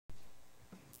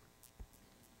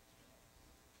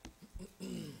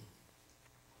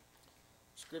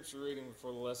Scripture reading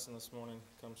before the lesson this morning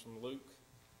comes from Luke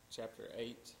chapter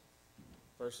 8,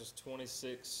 verses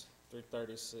 26 through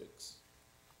 36.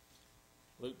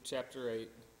 Luke chapter 8,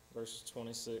 verses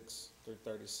 26 through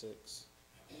 36.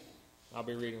 I'll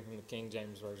be reading from the King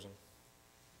James Version.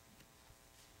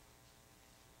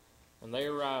 And they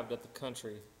arrived at the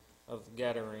country of the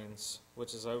Gadarenes,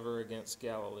 which is over against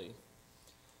Galilee.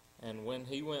 And when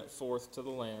he went forth to the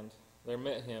land, there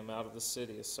met him out of the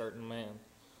city a certain man,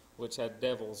 which had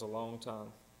devils a long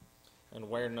time, and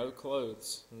wear no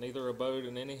clothes, neither abode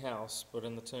in any house, but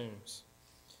in the tombs.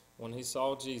 When he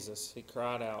saw Jesus, he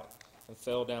cried out, and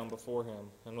fell down before him,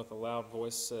 and with a loud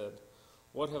voice said,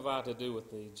 What have I to do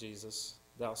with thee, Jesus,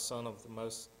 thou Son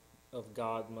of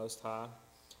God Most High?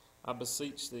 I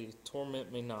beseech thee,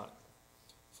 torment me not.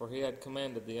 For he had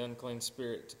commanded the unclean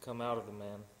spirit to come out of the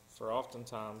man, for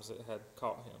oftentimes it had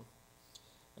caught him.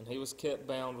 And he was kept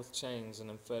bound with chains and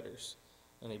in fetters,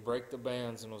 and he brake the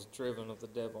bands and was driven of the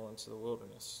devil into the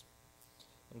wilderness.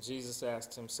 And Jesus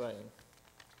asked him, saying,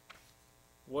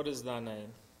 What is thy name?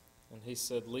 And he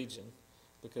said, Legion,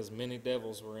 because many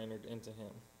devils were entered into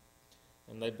him.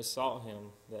 And they besought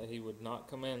him that he would not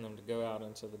command them to go out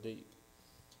into the deep.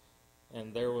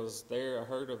 And there was there a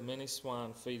herd of many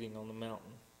swine feeding on the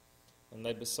mountain. And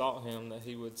they besought him that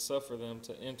he would suffer them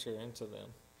to enter into them.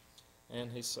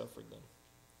 And he suffered them.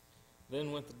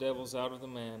 Then went the devils out of the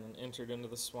man and entered into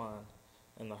the swine,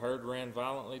 and the herd ran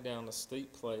violently down a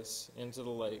steep place into the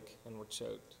lake and were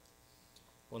choked.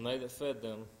 When they that fed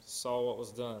them saw what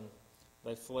was done,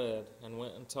 they fled and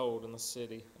went and told in the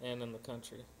city and in the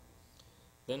country.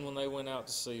 Then when they went out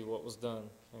to see what was done,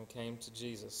 and came to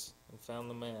Jesus, and found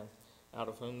the man out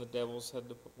of whom the devils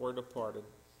were departed,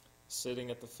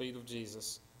 sitting at the feet of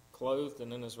Jesus, clothed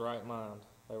and in his right mind,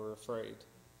 they were afraid.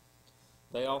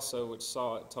 They also which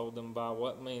saw it told them by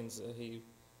what means he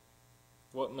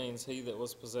that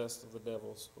was possessed of the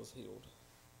devils was healed.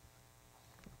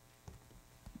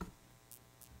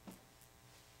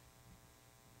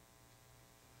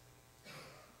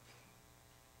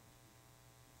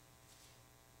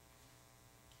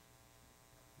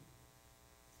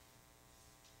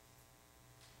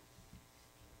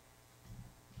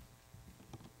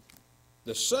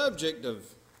 The subject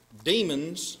of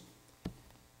demons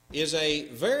is a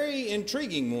very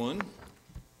intriguing one,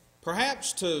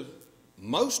 perhaps to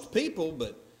most people,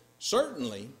 but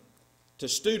certainly to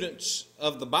students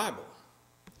of the Bible.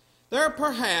 There are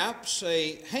perhaps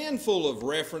a handful of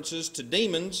references to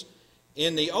demons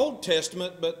in the Old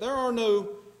Testament, but there are no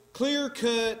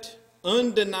clear-cut,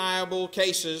 undeniable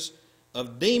cases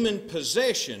of demon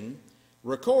possession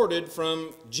recorded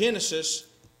from Genesis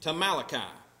to Malachi.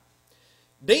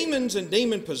 Demons and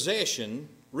demon possession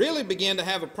really began to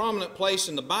have a prominent place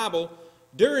in the Bible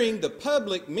during the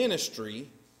public ministry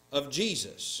of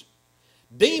Jesus.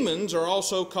 Demons are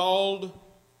also called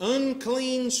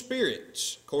unclean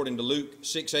spirits, according to Luke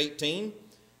 6:18,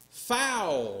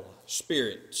 foul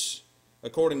spirits,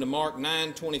 according to Mark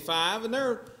 9:25, and there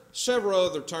are several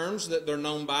other terms that they're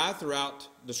known by throughout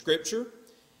the Scripture.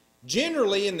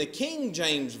 Generally, in the King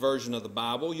James Version of the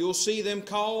Bible, you'll see them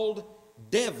called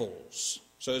devils.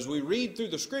 So as we read through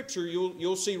the Scripture,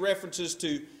 you'll see references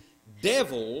to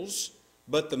devils,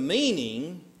 but the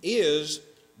meaning is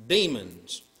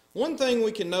demons. One thing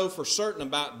we can know for certain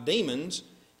about demons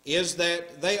is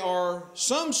that they are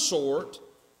some sort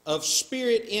of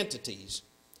spirit entities.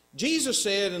 Jesus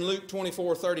said in Luke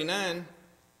 24:39,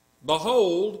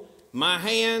 Behold, my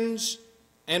hands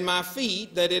and my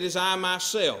feet, that it is I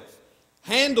myself.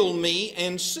 Handle me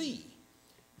and see.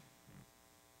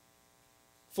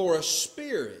 For a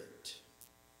spirit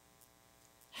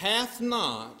hath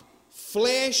not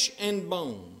flesh and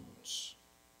bones,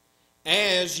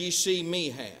 as ye see me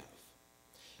have.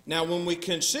 Now, when we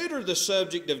consider the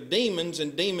subject of demons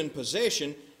and demon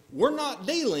possession, we're not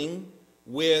dealing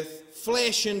with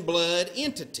flesh and blood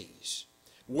entities.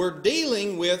 We're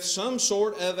dealing with some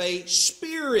sort of a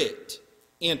spirit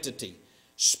entity.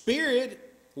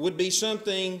 Spirit would be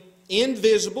something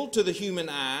invisible to the human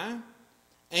eye,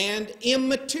 and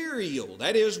immaterial.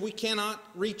 That is, we cannot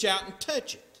reach out and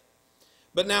touch it.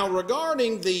 But now,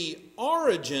 regarding the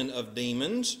origin of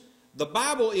demons, the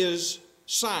Bible is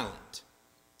silent.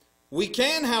 We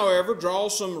can, however, draw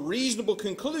some reasonable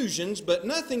conclusions, but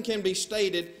nothing can be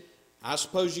stated, I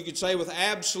suppose you could say, with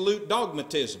absolute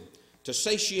dogmatism, to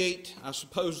satiate, I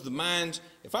suppose, the minds.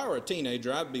 If I were a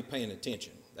teenager, I'd be paying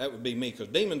attention. That would be me, because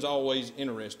demons always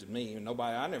interested me, and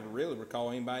I never really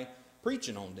recall anybody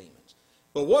preaching on demons.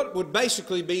 But what would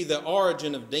basically be the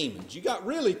origin of demons? You got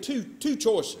really two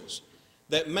choices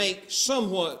that make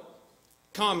somewhat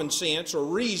common sense or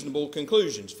reasonable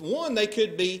conclusions. For one, they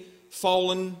could be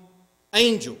fallen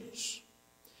angels.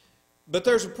 But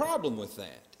there's a problem with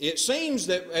that. It seems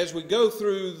that as we go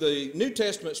through the New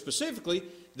Testament specifically,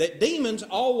 that demons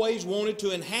always wanted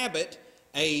to inhabit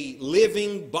a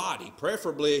living body,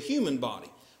 preferably a human body.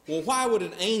 Well, why would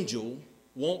an angel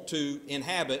want to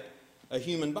inhabit a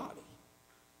human body?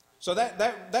 So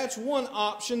that's one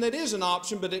option. That is an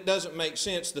option, but it doesn't make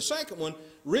sense. The second one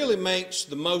really makes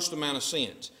the most amount of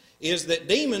sense, is that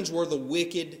demons were the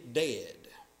wicked dead.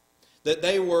 That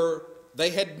they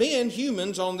had been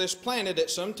humans on this planet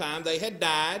at some time. They had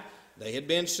died. They had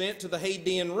been sent to the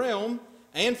Hadean realm.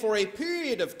 And for a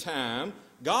period of time,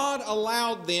 God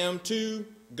allowed them to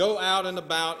go out and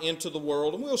about into the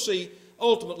world. And we'll see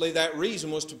ultimately that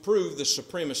reason was to prove the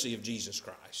supremacy of Jesus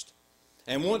Christ.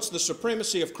 And once the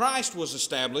supremacy of Christ was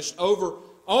established over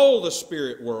all the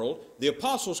spirit world, the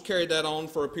apostles carried that on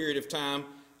for a period of time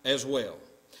as well.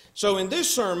 So in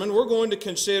this sermon, we're going to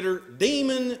consider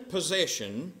demon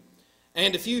possession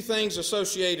and a few things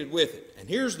associated with it. And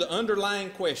here's the underlying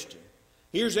question.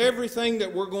 Here's everything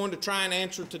that we're going to try and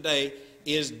answer today.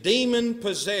 Is demon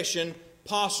possession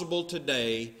possible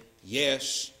today?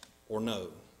 Yes or no?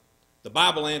 The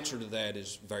Bible answer to that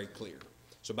is very clear.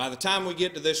 So by the time we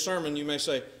get to this sermon, you may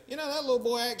say, you know, that little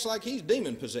boy acts like he's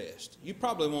demon possessed. You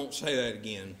probably won't say that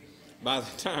again by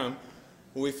the time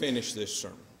we finish this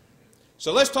sermon.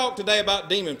 So let's talk today about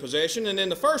demon possession. And in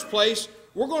the first place,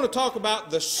 we're going to talk about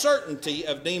the certainty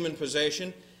of demon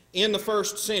possession in the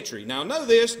first century. Now know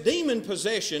this, demon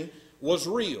possession was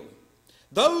real.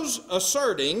 Those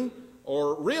asserting,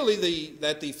 or really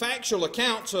that the factual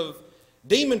accounts of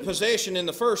demon possession in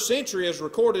the first century as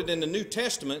recorded in the New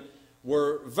Testament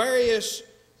were various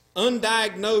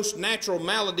undiagnosed natural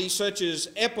maladies such as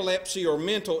epilepsy or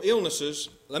mental illnesses.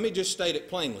 Let me just state it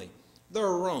plainly. They're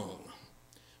wrong.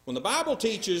 When the Bible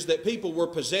teaches that people were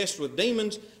possessed with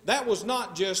demons, that was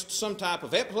not just some type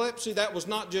of epilepsy, that was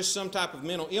not just some type of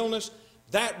mental illness,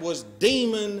 that was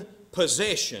demon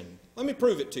possession. Let me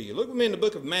prove it to you. Look with me in the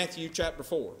book of Matthew chapter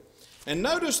 4. And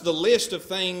notice the list of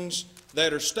things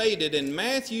that are stated in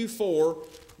Matthew 4,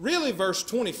 really verse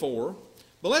 24.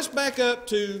 But let's back up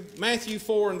to Matthew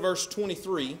 4 and verse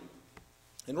 23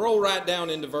 and roll right down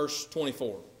into verse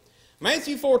 24.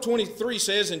 Matthew 4:23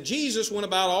 says, "And Jesus went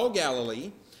about all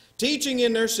Galilee, teaching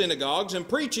in their synagogues and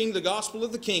preaching the gospel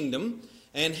of the kingdom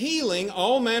and healing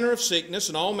all manner of sickness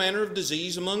and all manner of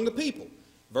disease among the people."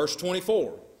 Verse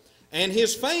 24. "And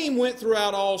his fame went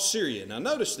throughout all Syria." Now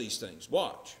notice these things.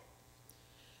 Watch.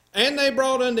 "And they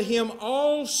brought unto him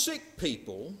all sick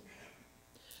people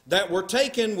that were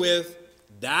taken with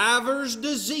divers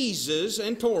diseases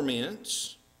and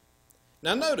torments."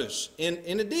 Now notice,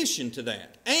 in addition to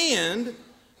that, "and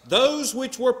those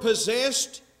which were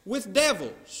possessed with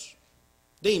devils,"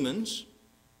 demons,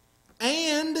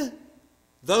 "and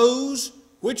those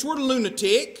which were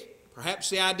lunatic," perhaps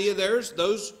the idea there is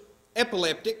those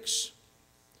epileptics,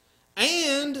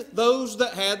 "and those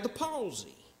that had the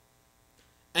palsy."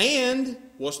 And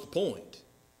what's the point?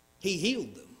 He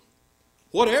healed them.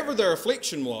 Whatever their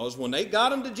affliction was, when they got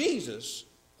them to Jesus,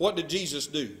 what did Jesus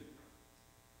do?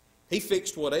 He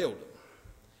fixed what ailed them.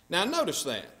 Now notice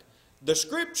that. The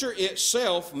Scripture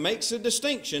itself makes a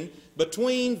distinction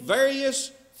between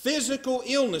various physical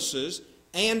illnesses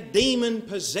and demon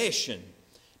possession.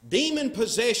 Demon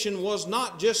possession was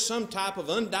not just some type of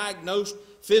undiagnosed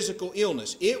physical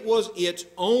illness. It was its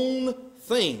own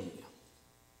thing.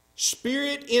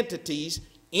 Spirit entities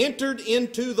entered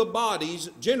into the bodies,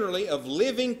 generally of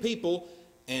living people,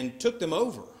 and took them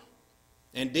over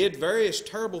and did various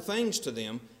terrible things to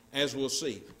them, as we'll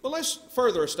see. But let's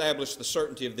further establish the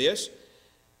certainty of this.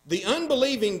 The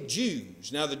unbelieving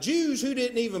Jews, now the Jews who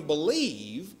didn't even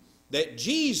believe that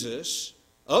Jesus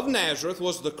of Nazareth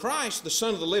was the Christ, the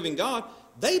Son of the living God,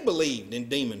 they believed in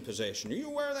demon possession. Are you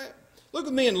aware of that? Look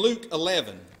with me in Luke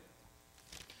 11.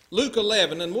 Luke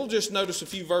 11, and we'll just notice a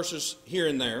few verses here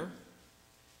and there.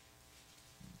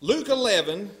 Luke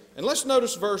 11, and let's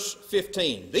notice verse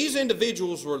 15. These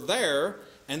individuals were there,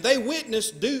 and they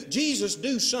witnessed Jesus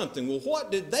do something. Well,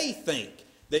 what did they think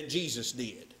that Jesus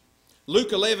did?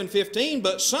 Luke 11:15,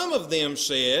 "But some of them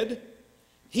said,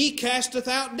 He casteth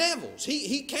out devils."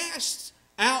 He casts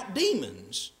out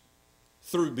demons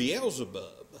through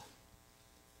Beelzebub,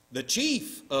 the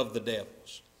chief of the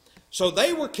devils. So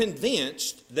they were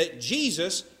convinced that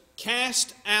Jesus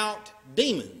cast out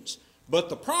demons. But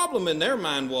the problem in their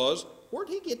mind was, where'd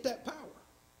he get that power?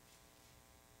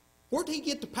 Where'd he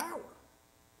get the power?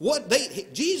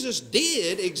 Jesus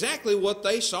did exactly what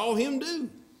they saw him do.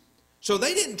 So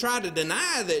they didn't try to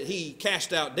deny that he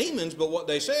cast out demons, but what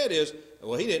they said is,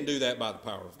 well, he didn't do that by the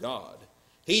power of God.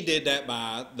 he did that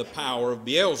by the power of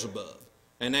Beelzebub.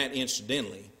 And that,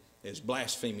 incidentally, is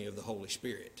blasphemy of the Holy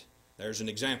Spirit. There's an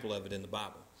example of it in the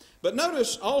Bible. But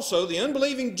notice also the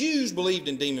unbelieving Jews believed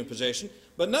in demon possession.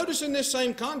 But notice in this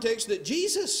same context that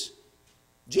Jesus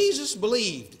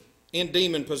believed in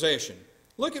demon possession.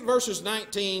 Look at verses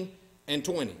 19 and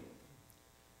 20.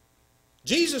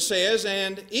 Jesus says,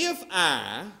 and if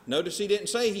I, notice he didn't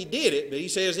say he did it, but he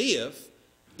says if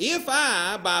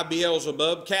I by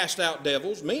Beelzebub cast out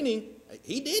devils, meaning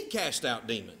he did cast out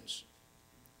demons,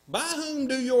 by whom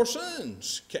do your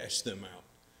sons cast them out?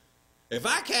 If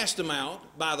I cast them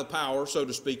out by the power, so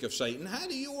to speak, of Satan, how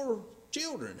do your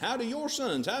children, how do your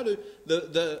sons, how do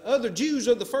the other Jews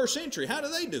of the first century, how do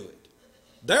they do it?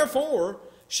 Therefore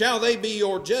shall they be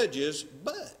your judges,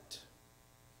 but,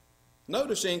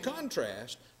 notice in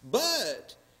contrast,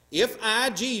 but if I,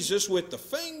 Jesus, with the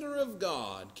finger of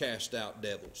God cast out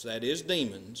devils, that is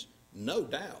demons, no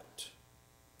doubt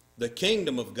the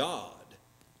kingdom of God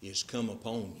is come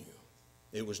upon you.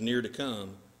 It was near to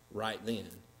come right then.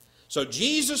 So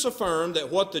Jesus affirmed that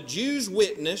what the Jews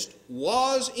witnessed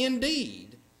was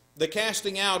indeed the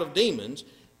casting out of demons,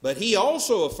 but he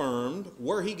also affirmed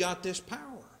where he got this power.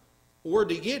 Where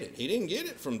did he get it? He didn't get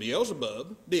it from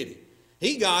Beelzebub, did he?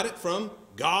 He got it from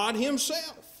God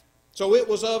himself. So it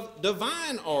was of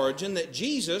divine origin that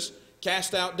Jesus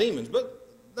cast out demons. But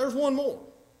there's one more.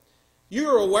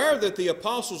 You're aware that the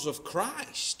apostles of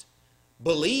Christ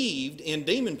believed in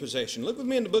demon possession. Look with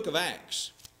me in the book of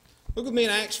Acts. Look with me in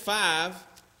Acts 5,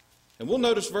 and we'll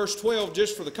notice verse 12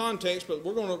 just for the context, but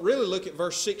we're going to really look at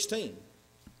verse 16.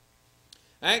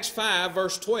 Acts 5,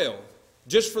 verse 12,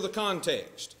 just for the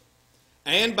context.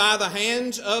 And by the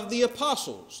hands of the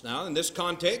apostles. Now, in this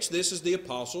context, this is the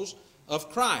apostles of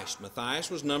Christ. Matthias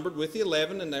was numbered with the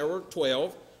 11, and there were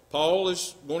 12. Paul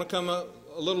is going to come a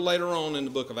little later on in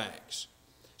the book of Acts.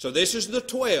 So this is the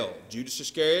 12. Judas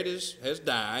Iscariot has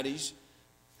died. He's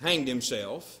hanged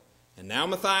himself. And now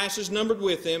Matthias is numbered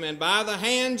with him. And by the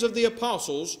hands of the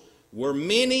apostles were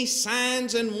many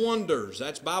signs and wonders.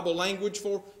 That's Bible language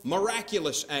for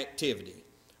miraculous activity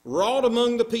wrought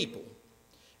among the people.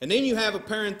 And then you have a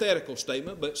parenthetical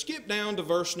statement, but skip down to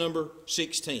verse number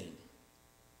 16.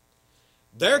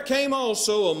 There came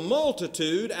also a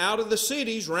multitude out of the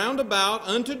cities round about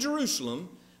unto Jerusalem,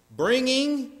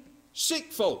 bringing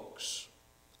sick folks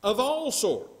of all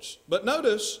sorts. But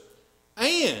notice,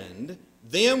 and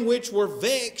them which were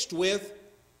vexed with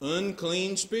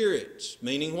unclean spirits.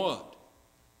 Meaning what?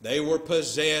 They were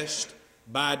possessed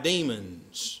by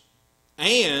demons.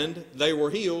 And they were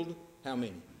healed. How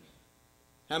many?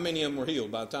 How many of them were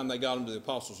healed by the time they got them to the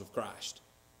apostles of Christ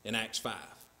in Acts 5?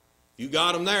 You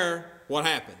got them there, what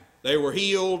happened? They were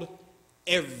healed,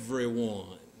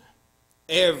 everyone.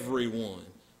 Everyone.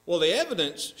 Well, the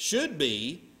evidence should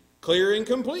be clear and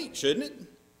complete, shouldn't it?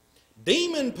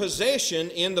 Demon possession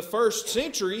in the first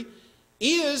century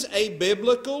is a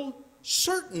biblical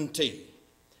certainty.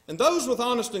 And those with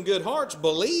honest and good hearts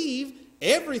believe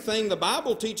everything the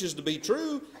Bible teaches to be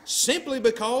true simply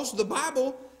because the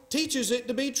Bible teaches it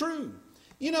to be true.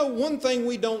 You know, one thing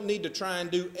we don't need to try and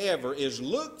do ever is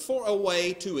look for a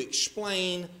way to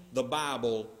explain the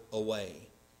Bible away.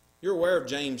 You're aware of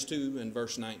James 2 and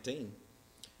verse 19.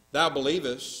 Thou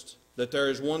believest that there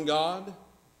is one God,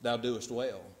 thou doest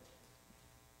well.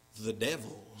 The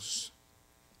devils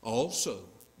also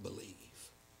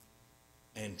believe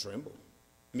and tremble.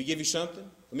 Let me give you something.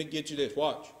 Let me get you this.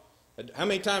 Watch. How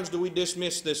many times do we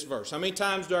dismiss this verse? How many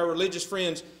times do our religious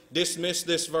friends dismiss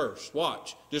this verse?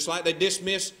 Watch. Just like they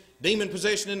dismiss demon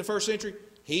possession in the first century.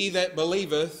 He that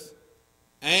believeth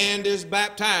and is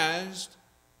baptized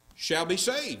shall be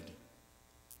saved.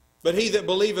 But he that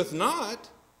believeth not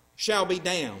shall be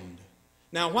damned.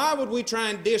 Now, why would we try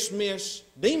and dismiss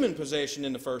demon possession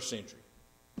in the first century?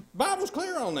 The Bible's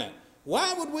clear on that.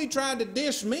 Why would we try to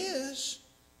dismiss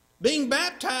being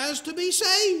baptized to be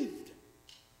saved?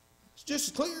 It's just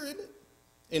as clear, isn't it?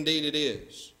 Indeed it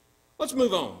is. Let's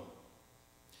move on.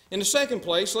 In the second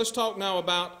place, let's talk now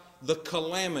about the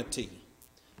calamity.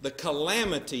 The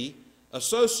calamity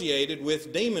associated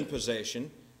with demon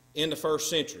possession in the first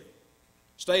century.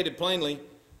 Stated plainly,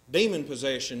 demon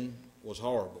possession was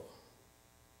horrible.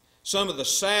 Some of the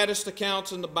saddest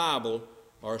accounts in the Bible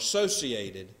are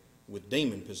associated with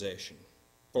demon possession.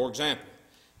 For example,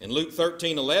 in Luke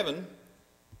 13:11,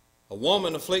 a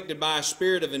woman afflicted by a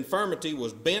spirit of infirmity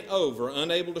was bent over,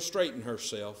 unable to straighten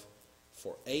herself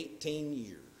for 18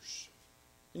 years.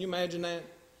 Can you imagine that?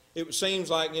 It seems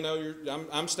like,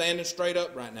 I'm standing straight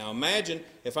up right now. Imagine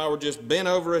if I were just bent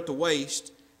over at the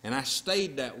waist and I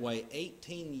stayed that way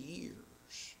 18 years.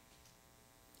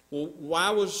 Well,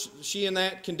 why was she in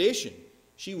that condition?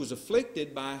 she was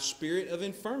afflicted by a spirit of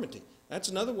infirmity. That's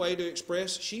another way to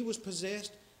express she was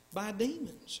possessed by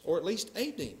demons, or at least a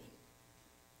demon.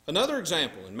 Another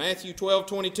example in Matthew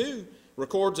 12:22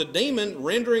 records a demon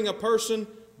rendering a person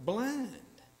blind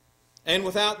and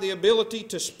without the ability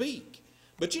to speak.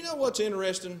 But you know what's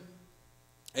interesting?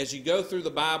 As you go through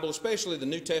the Bible, especially the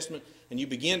New Testament, and you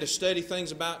begin to study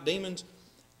things about demons,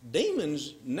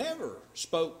 demons never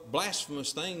spoke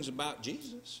blasphemous things about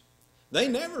Jesus. They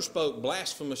never spoke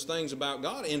blasphemous things about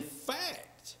God. In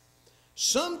fact,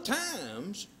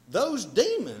 sometimes those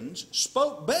demons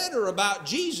spoke better about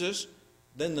Jesus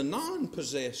than the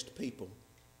non-possessed people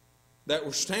that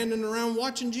were standing around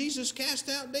watching Jesus cast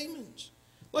out demons.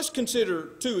 Let's consider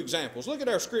two examples. Look at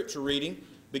our scripture reading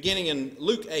beginning in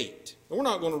Luke 8. And we're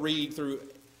not going to read through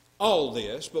all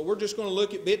this, but we're just going to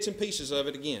look at bits and pieces of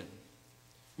it again.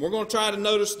 We're going to try to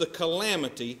notice the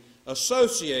calamity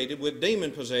associated with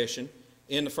demon possession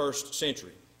in the first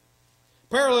century.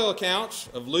 Parallel accounts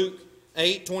of Luke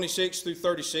 8:26 through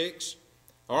 36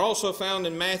 are also found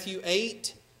in Matthew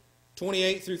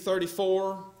 8:28 through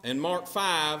 34 and Mark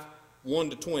 5:1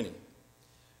 to 20.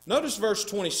 Notice verse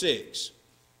 26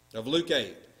 of Luke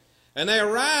 8. And they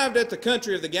arrived at the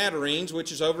country of the Gadarenes,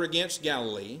 which is over against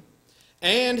Galilee.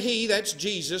 And he, that's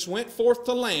Jesus, went forth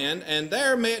to land, and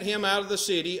there met him out of the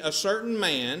city a certain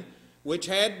man which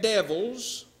had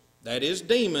devils, that is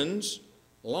demons,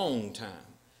 long time.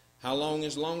 How long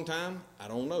is long time? I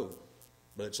don't know.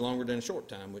 But it's longer than a short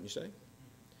time, wouldn't you say?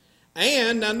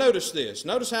 And, now notice this.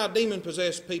 Notice how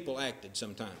demon-possessed people acted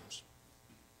sometimes.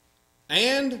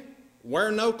 And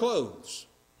wear no clothes.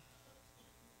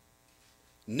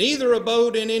 Neither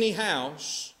abode in any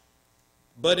house,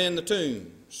 but in the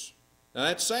tombs. Now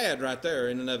that's sad right there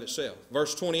in and of itself.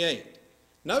 Verse 28.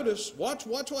 Notice, watch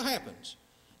what happens.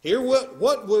 Here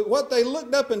what they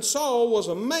looked up and saw was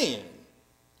a man.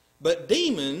 But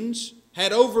demons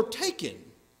had overtaken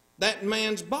that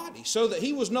man's body so that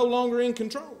he was no longer in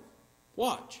control.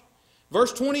 Watch.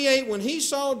 Verse 28, when he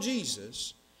saw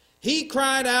Jesus, he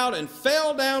cried out and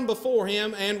fell down before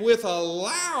him and with a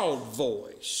loud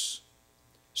voice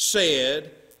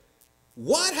said,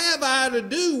 What have I to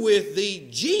do with thee,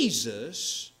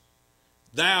 Jesus,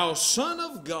 thou Son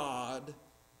of God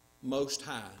Most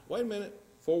High? Wait a minute,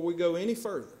 before we go any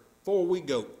further.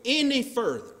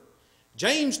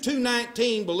 James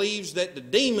 2:19 believes that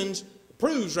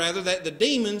proves that the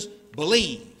demons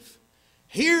believe.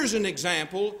 Here's an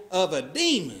example of a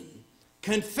demon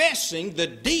confessing the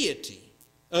deity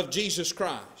of Jesus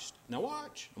Christ. Now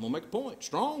watch, I'm going to make a point,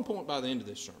 strong point by the end of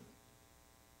this sermon.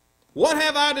 What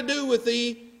have I to do with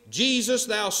thee, Jesus,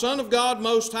 thou Son of God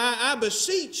Most High? I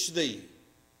beseech thee,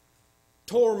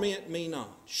 torment me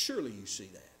not. Surely you see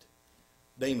that.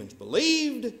 Demons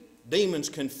believed, demons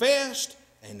confessed,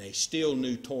 and they still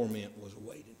knew torment was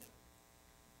awaiting them.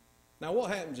 Now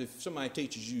what happens if somebody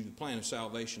teaches you the plan of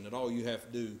salvation that all you have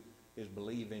to do is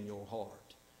believe in your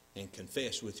heart and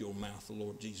confess with your mouth the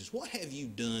Lord Jesus? What have you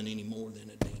done any more than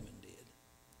a demon did?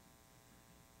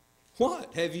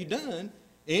 What have you done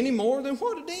any more than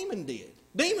what a demon did?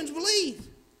 Demons believe.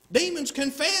 Demons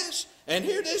confess. And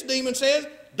here this demon says,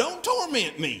 don't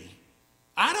torment me.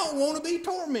 I don't want to be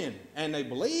tormented. And they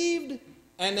believed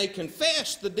and they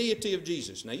confessed the deity of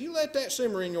Jesus. Now you let that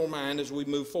simmer in your mind as we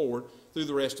move forward through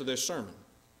the rest of this sermon.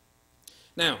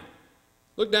 Now,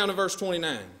 look down at verse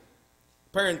 29.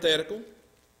 Parenthetical.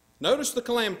 Notice the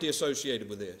calamity associated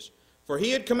with this. For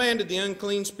he had commanded the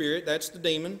unclean spirit, that's the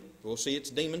demon, we'll see it's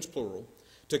demons plural,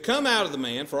 to come out of the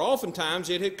man, for oftentimes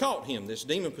it had caught him, this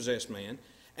demon-possessed man,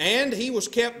 and he was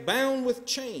kept bound with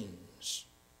chains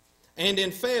and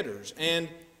in fetters, and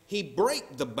he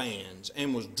brake the bands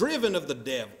and was driven of the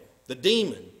devil, the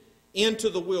demon, into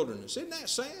the wilderness. Isn't that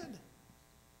sad?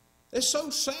 It's so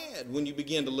sad when you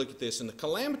begin to look at this and the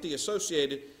calamity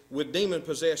associated with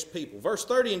demon-possessed people. Verse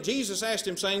 30, and Jesus asked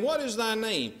him, saying, What is thy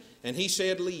name? And he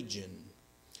said, Legion.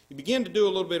 You begin to do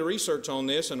a little bit of research on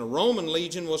this, and a Roman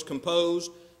legion was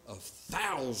composed of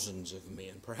thousands of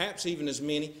men, perhaps even as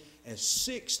many as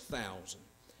 6,000.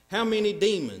 How many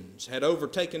demons had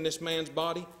overtaken this man's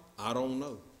body? I don't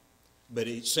know. But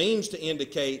it seems to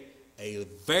indicate a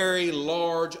very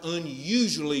large,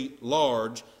 unusually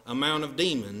large amount of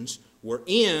demons were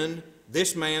in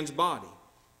this man's body.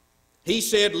 He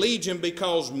said legion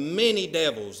because many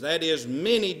devils, that is,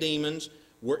 many demons,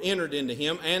 were entered into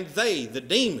him, and they, the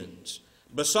demons,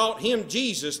 besought him,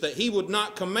 Jesus, that he would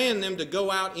not command them to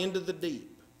go out into the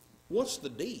deep. What's the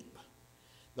deep?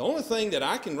 The only thing that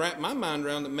I can wrap my mind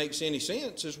around that makes any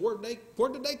sense is where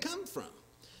did they come from?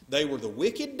 They were the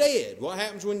wicked dead. What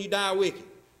happens when you die wicked?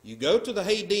 You go to the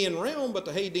Hadean realm, but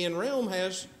the Hadean realm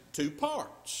has two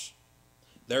parts.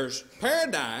 There's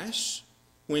paradise.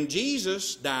 When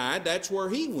Jesus died, that's where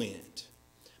he went.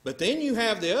 But then you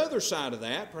have the other side of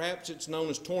that. Perhaps it's known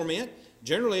as torment.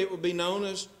 Generally, it would be known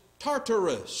as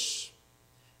Tartarus.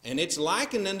 And it's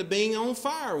likened unto being on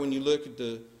fire when you look at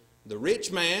the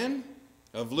rich man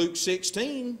of Luke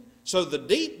 16. So the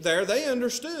deep there, they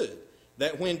understood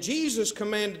that when Jesus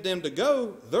commanded them to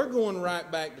go, they're going right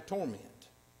back to torment.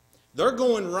 They're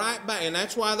going right back, and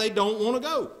that's why they don't want to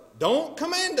go. Don't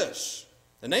command us.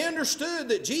 And they understood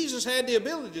that Jesus had the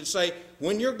ability to say,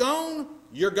 when you're gone,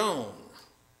 you're gone.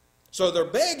 So they're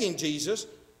begging Jesus,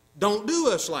 don't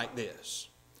do us like this.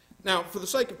 Now, for the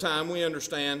sake of time, we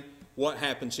understand what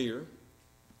happens here.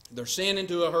 They're sent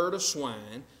into a herd of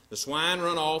swine. The swine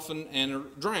run off and are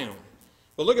drowned.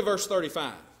 But look at verse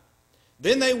 35.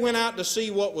 Then they went out to see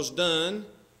what was done,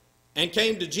 and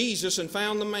came to Jesus and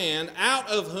found the man, out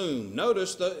of whom,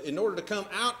 notice, in order to come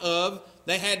out of,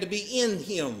 they had to be in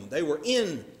him. They were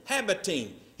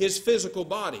inhabiting his physical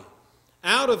body.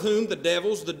 Out of whom the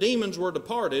devils, the demons, were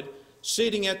departed,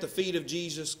 sitting at the feet of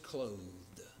Jesus,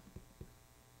 clothed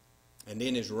and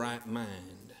in his right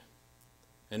mind.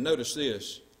 And notice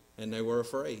this, and they were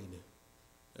afraid.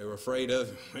 They were afraid of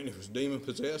him when he was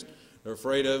demon-possessed. They're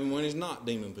afraid of him when he's not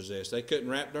demon-possessed. They couldn't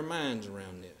wrap their minds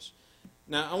around this.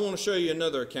 Now, I want to show you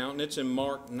another account, and it's in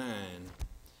Mark 9.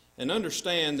 And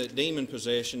understand that demon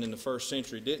possession in the first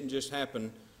century didn't just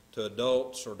happen to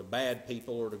adults or to bad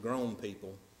people or to grown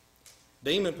people.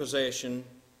 Demon possession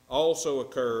also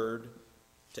occurred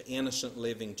to innocent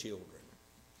living children.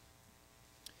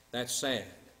 That's sad.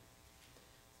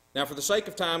 Now, for the sake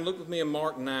of time, look with me in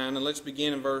Mark 9, and let's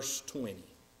begin in verse 20.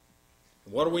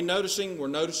 What are we noticing? We're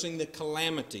noticing the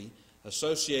calamity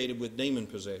associated with demon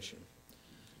possession.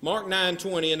 Mark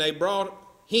 9:20, and they brought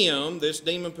him, this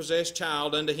demon-possessed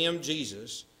child, unto him,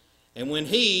 Jesus. And when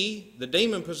he, the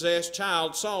demon-possessed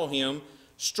child, saw him,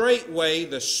 straightway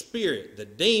the spirit, the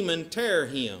demon, tear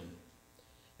him.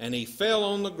 And he fell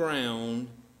on the ground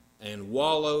and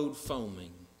wallowed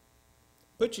foaming.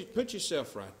 Put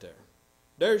yourself right there.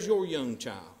 There's your young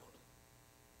child,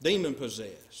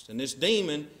 demon-possessed. And this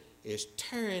demon is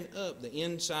tearing up the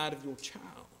inside of your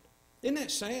child. Isn't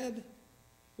that sad?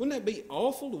 Wouldn't that be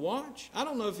awful to watch? I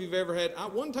don't know if you've ever had,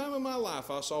 one time in my life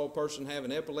I saw a person have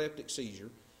an epileptic seizure.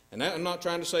 And I'm not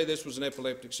trying to say this was an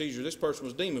epileptic seizure. This person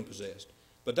was demon-possessed.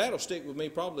 But that'll stick with me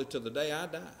probably to the day I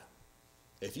die.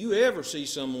 If you ever see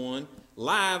someone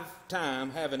live time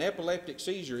have an epileptic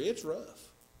seizure, it's rough.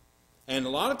 And a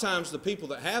lot of times the people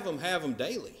that have them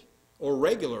daily or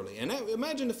regularly. And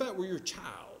imagine if that were your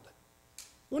child.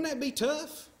 Wouldn't that be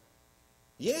tough?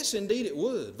 Yes, indeed it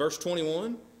would. Verse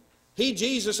 21. He,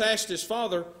 Jesus, asked his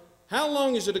father, how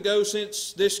long is it ago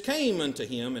since this came unto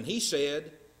him? And he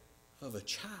said, of a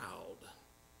child.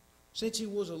 Since he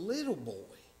was a little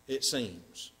boy, it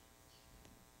seems.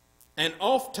 And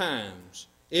oft times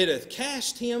it hath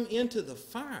cast him into the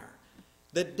fire.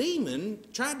 The demon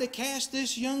tried to cast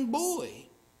this young boy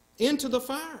into the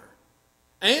fire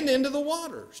and into the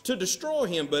waters to destroy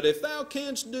him. But if thou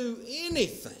canst do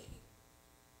anything,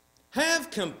 have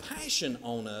compassion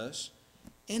on us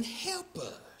and help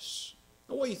us.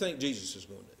 Now, what do you think Jesus is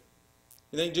going to do?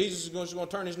 You think Jesus is going to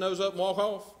turn his nose up and walk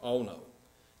off? Oh, no.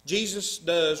 Jesus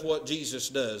does what Jesus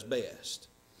does best.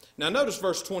 Now, notice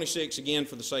verse 26 again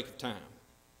for the sake of time.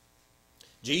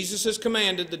 Jesus has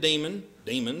commanded the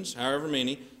demons, however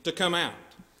many, to come out.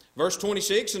 Verse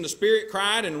 26, and the spirit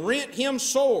cried and rent him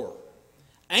sore,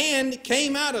 and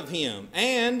came out of him.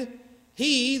 And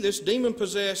he, this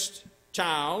demon-possessed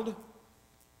child,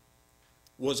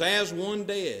 was as one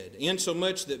dead,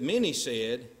 insomuch that many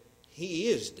said, he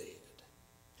is dead.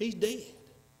 He's dead.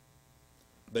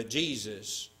 But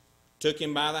Jesus took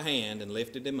him by the hand and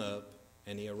lifted him up,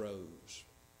 and he arose.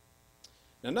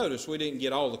 Now notice, we didn't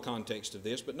get all the context of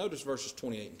this, but notice verses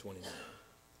 28 and 29.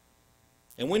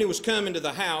 And when he was come into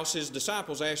the house, his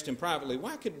disciples asked him privately,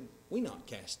 why could we not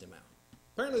cast him out?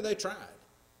 Apparently they tried.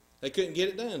 They couldn't get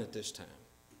it done at this time.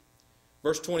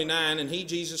 Verse 29, and he,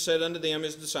 Jesus, said unto them,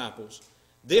 his disciples,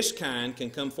 this kind can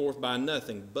come forth by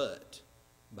nothing but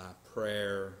by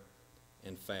prayer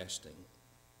and fasting.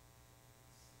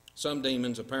 Some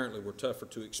demons apparently were tougher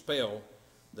to expel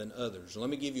than others. Let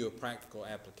me give you a practical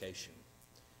application.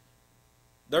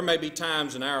 There may be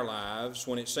times in our lives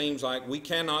when it seems like we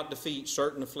cannot defeat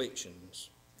certain afflictions.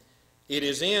 It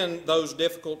is in those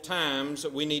difficult times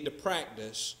that we need to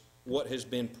practice what has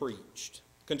been preached.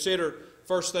 Consider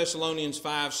 1 Thessalonians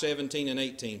 5:17 and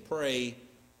 18. Pray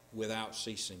without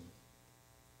ceasing.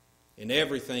 In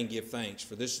everything give thanks,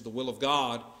 for this is the will of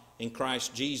God in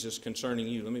Christ Jesus concerning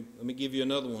you. Let me give you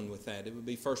another one with that. It would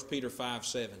be 1 Peter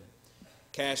 5:7.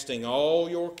 casting all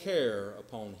your care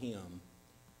upon him,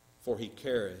 for he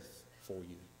careth for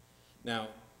you. Now,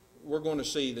 we're going to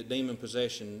see that demon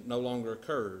possession no longer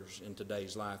occurs in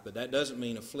today's life, but that doesn't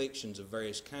mean afflictions of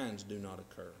various kinds do not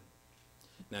occur.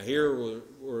 Now, here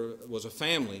was a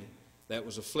family that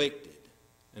was afflicted,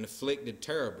 and afflicted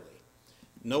terribly.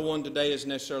 No one today is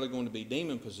necessarily going to be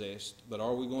demon-possessed, but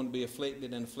are we going to be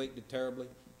afflicted and afflicted terribly?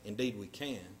 Indeed we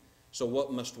can. So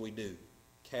what must we do?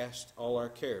 Cast all our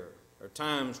care. There are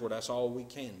times where that's all we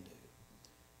can do.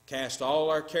 Cast all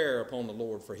our care upon the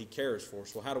Lord, for he cares for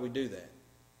us. Well, how do we do that?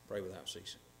 Pray without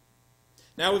ceasing.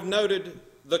 Now we've noted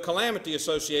the calamity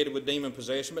associated with demon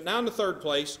possession, but now in the third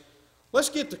place, let's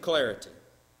get to clarity.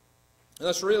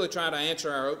 Let's really try to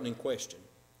answer our opening question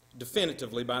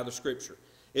definitively by the Scripture.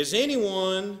 Is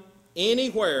anyone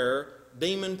anywhere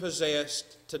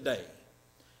demon-possessed today?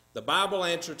 The Bible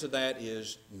answer to that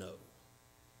is no.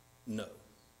 No.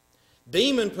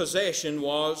 Demon possession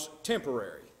was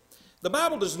temporary. The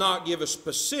Bible does not give a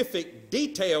specific,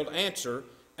 detailed answer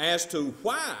as to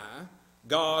why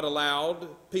God allowed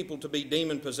people to be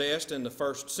demon-possessed in the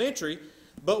first century,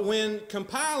 but when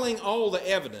compiling all the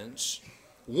evidence,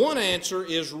 one answer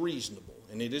is reasonable,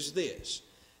 and it is this.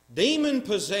 Demon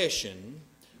possession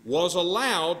was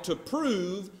allowed to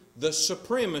prove the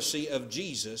supremacy of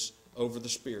Jesus over the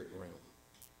spirit realm.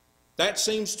 That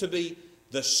seems to be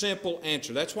the simple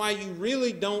answer. That's why you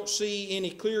really don't see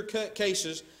any clear-cut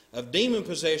cases of demon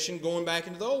possession going back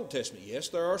into the Old Testament. Yes,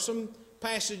 there are some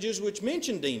passages which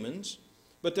mention demons,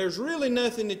 but there's really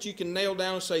nothing that you can nail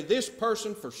down and say this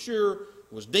person for sure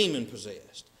was demon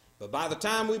possessed. But by the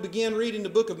time we begin reading the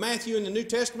book of Matthew in the New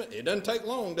Testament, it doesn't take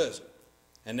long, does it?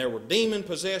 And there were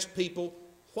demon-possessed people.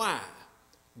 Why?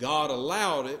 God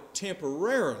allowed it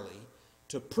temporarily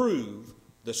to prove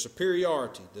the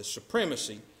superiority, the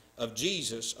supremacy of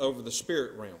Jesus over the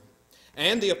spirit realm.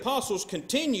 And the apostles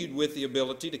continued with the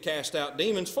ability to cast out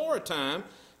demons for a time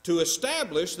to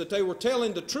establish that they were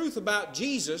telling the truth about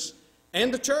Jesus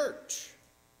and the church.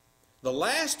 The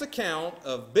last account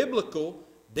of biblical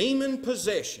demon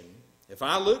possession, if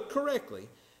I look correctly,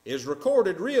 is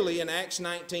recorded really in Acts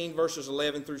 19, verses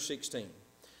 11 through 16.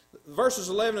 Verses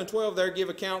 11 and 12 there give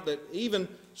account that even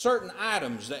certain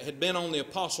items that had been on the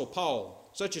Apostle Paul,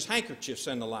 such as handkerchiefs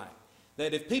and the like,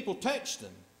 that if people touched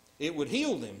them, it would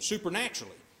heal them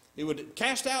supernaturally. It would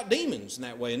cast out demons in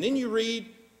that way. And then you read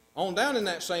on down in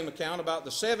that same account about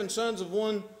the 7 sons of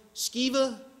one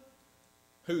Sceva,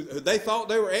 who they thought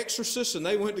they were exorcists, and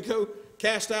they went to go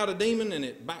cast out a demon, and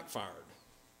it backfired.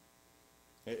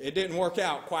 It didn't work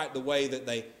out quite the way that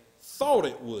they thought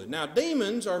it would. Now,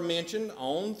 demons are mentioned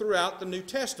on throughout the New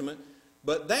Testament,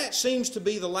 but that seems to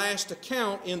be the last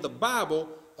account in the Bible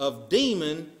of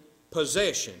demon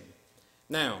possession.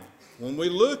 Now, when we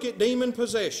look at demon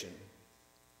possession,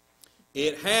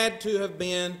 it had to have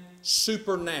been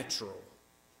supernatural.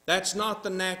 That's not the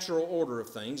natural order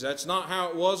of things. That's not how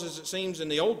it was as it seems in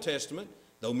the Old Testament,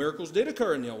 though miracles did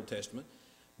occur in the Old Testament,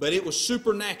 but it was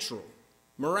supernatural,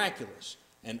 miraculous.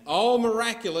 And all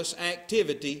miraculous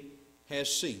activity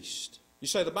has ceased. You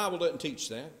say the Bible doesn't teach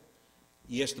that.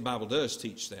 Yes, the Bible does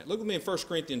teach that. Look with me in 1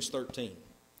 Corinthians 13.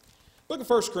 The book of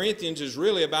 1 Corinthians is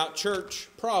really about church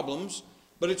problems,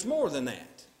 but it's more than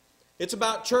that. It's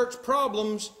about church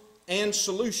problems and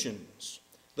solutions.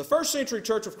 The first century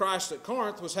Church of Christ at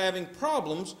Corinth was having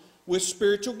problems with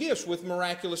spiritual gifts, with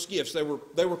miraculous gifts. They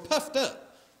were puffed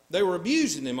up. They were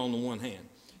abusing them on the one hand.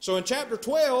 So in chapter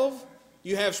 12,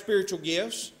 you have spiritual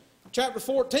gifts. Chapter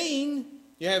 14,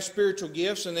 you have spiritual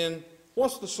gifts. And then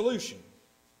what's the solution?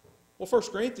 Well, 1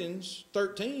 Corinthians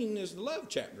 13 is the love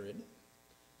chapter, isn't it?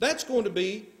 That's going to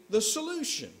be the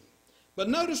solution. But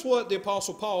notice what the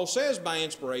Apostle Paul says by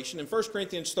inspiration in 1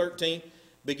 Corinthians 13,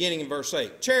 beginning in verse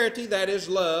 8. Charity, that is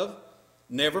love,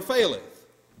 never faileth.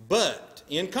 But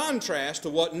in contrast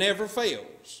to what never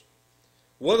fails,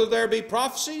 whether there be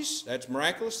prophecies, that's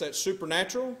miraculous, that's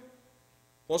supernatural,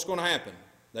 what's going to happen?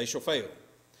 They shall fail.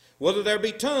 Whether there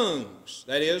be tongues,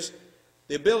 that is,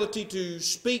 the ability to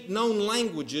speak known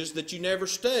languages that you never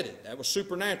studied, that was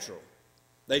supernatural,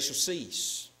 they shall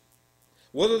cease.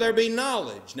 Whether there be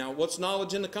knowledge, now what's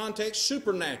knowledge in the context?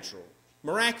 Supernatural,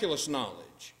 miraculous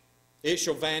knowledge. It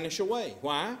shall vanish away.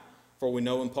 Why? For we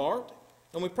know in part,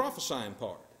 and we prophesy in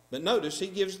part. But notice he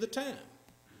gives the time.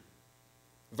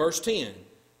 Verse 10,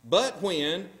 but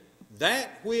when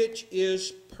that which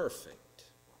is perfect,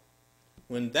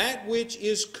 when that which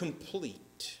is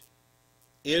complete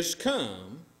is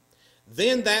come,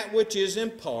 then that which is in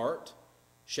part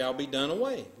shall be done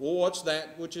away. Well, what's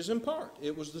that which is in part?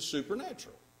 It was the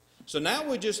supernatural. So now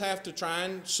we just have to try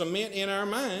and cement in our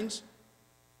minds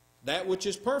that which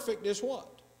is perfect is what?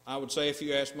 I would say if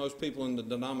you ask most people in the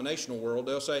denominational world,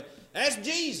 they'll say, that's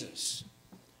Jesus.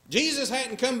 Jesus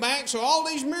hadn't come back, so all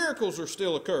these miracles are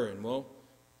still occurring. Well,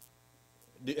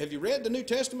 have you read the New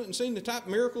Testament and seen the type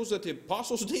of miracles that the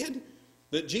apostles did,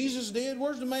 that Jesus did?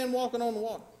 Where's the man walking on the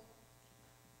water?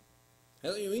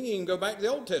 Hell, you can even go back to the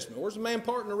Old Testament. Where's the man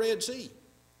parting the Red Sea?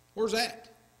 Where's that?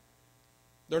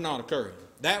 They're not occurring.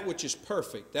 That which is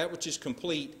perfect, that which is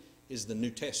complete, is the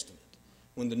New Testament.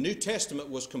 When the New Testament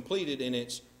was completed in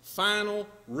its final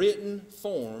written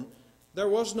form, there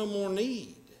was no more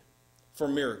need for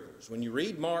miracles. When you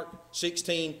read Mark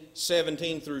 16,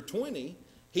 17 through 20,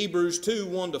 Hebrews 2,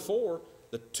 1 to 4,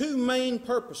 the two main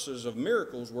purposes of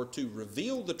miracles were to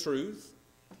reveal the truth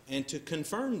and to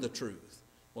confirm the truth.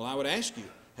 Well, I would ask you,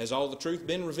 has all the truth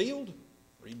been revealed?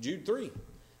 Read Jude 3.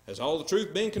 Has all the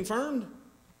truth been confirmed?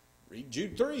 Read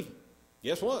Jude 3.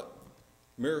 Guess what?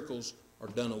 Miracles are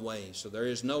done away. So there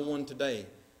is no one today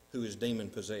who is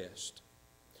demon-possessed.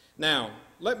 Now,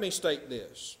 let me state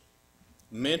this.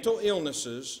 Mental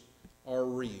illnesses are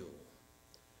real.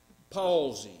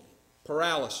 Palsy,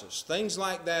 paralysis, things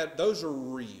like that, those are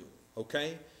real,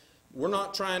 okay? We're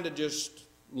not trying to just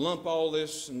lump all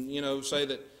this and, say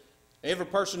that every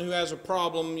person who has a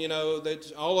problem,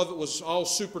 that all of it was all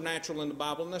supernatural in the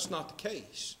Bible, and that's not the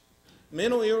case.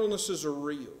 Mental illnesses are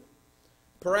real.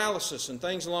 Paralysis and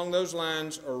things along those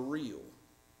lines are real.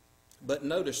 But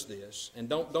notice this, and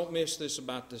don't miss this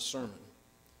about this sermon.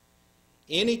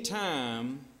 Any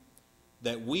time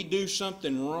that we do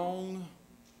something wrong,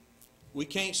 we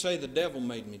can't say the devil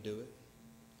made me do it.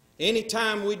 Any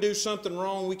time we do something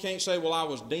wrong, we can't say, well, I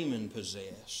was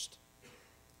demon-possessed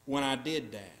when I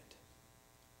did that.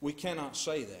 We cannot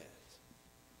say that.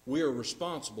 We are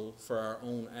responsible for our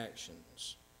own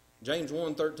actions. James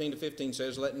 1, 13 to 15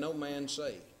 says, let no man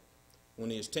say,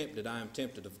 when he is tempted, I am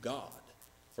tempted of God.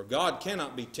 For God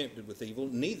cannot be tempted with evil,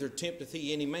 neither tempteth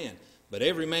he any man. But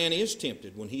every man is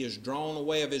tempted when he is drawn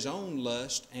away of his own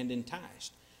lust and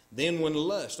enticed. Then when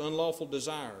lust, unlawful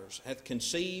desires, hath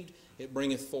conceived, it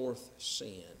bringeth forth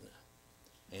sin.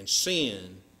 And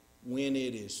sin, when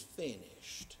it is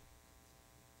finished,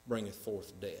 bringeth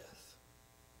forth death.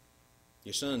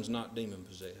 Your son's not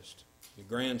demon-possessed. Your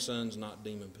grandson's not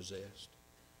demon-possessed.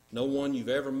 No one you've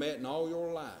ever met in all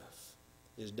your life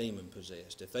is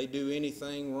demon-possessed. If they do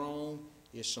anything wrong,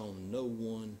 it's on no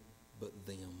one but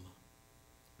them.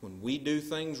 When we do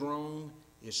things wrong,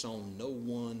 it's on no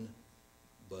one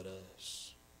but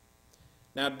us.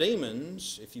 Now,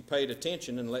 demons, if you paid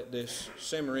attention and let this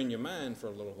simmer in your mind for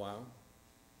a little while,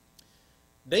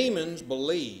 demons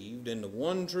believed in the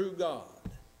one true God.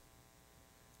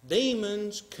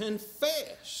 Demons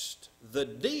confessed the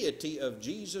deity of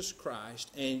Jesus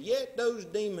Christ, and yet those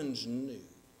demons knew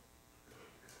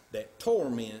that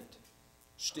torment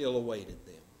still awaited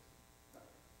them.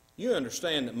 You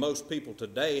understand that most people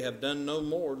today have done no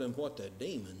more than what the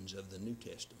demons of the New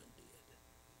Testament did.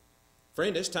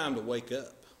 Friend, it's time to wake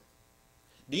up.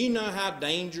 Do you know how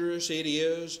dangerous it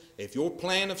is if your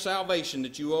plan of salvation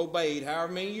that you obeyed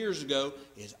however many years ago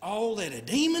is all that a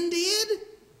demon did?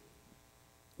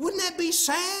 Wouldn't that be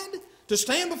sad to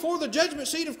stand before the judgment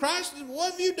seat of Christ?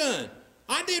 What have you done?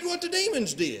 I did what the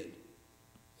demons did.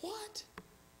 What?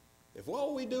 If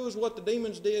all we do is what the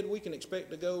demons did, we can expect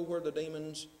to go where the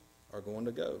demons are going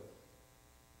to go.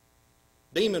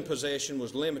 Demon possession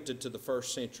was limited to the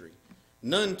first century.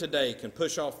 None today can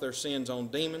push off their sins on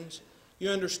demons. You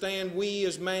understand, we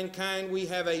as mankind, we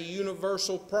have a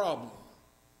universal problem.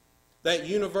 That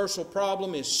universal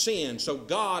problem is sin. So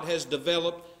God has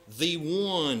developed the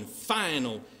one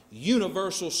final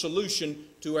universal solution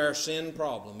to our sin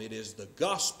problem. It is the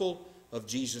gospel of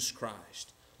Jesus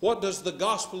Christ. What does the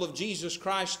gospel of Jesus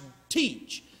Christ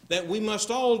teach that we must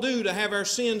all do to have our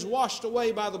sins washed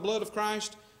away by the blood of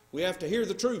Christ? We have to hear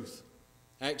the truth,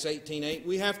 Acts 18:8.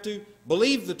 We have to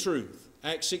believe the truth,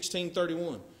 Acts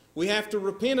 16:31. We have to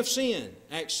repent of sin,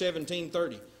 Acts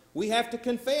 17:30. We have to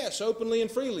confess openly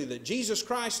and freely that Jesus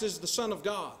Christ is the Son of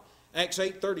God, Acts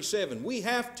 8:37. We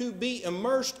have to be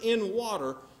immersed in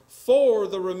water for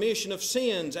the remission of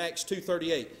sins, Acts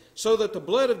 2:38, so that the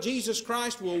blood of Jesus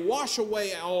Christ will wash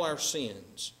away all our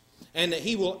sins, and that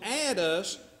He will add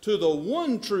us to the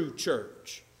one true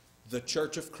church, the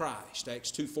church of Christ,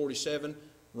 Acts 2:47,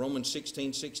 Romans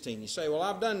 16:16. You say, well,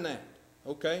 I've done that.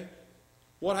 Okay.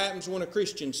 What happens when a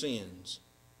Christian sins?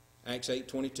 Acts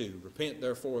 8:22, repent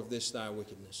therefore of this thy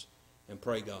wickedness, and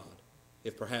pray God,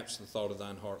 if perhaps the thought of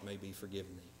thine heart may be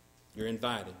forgiven thee. You're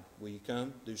invited. Will you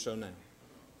come? Do so now.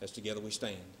 As together we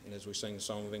stand, and as we sing the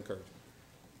song of encouragement.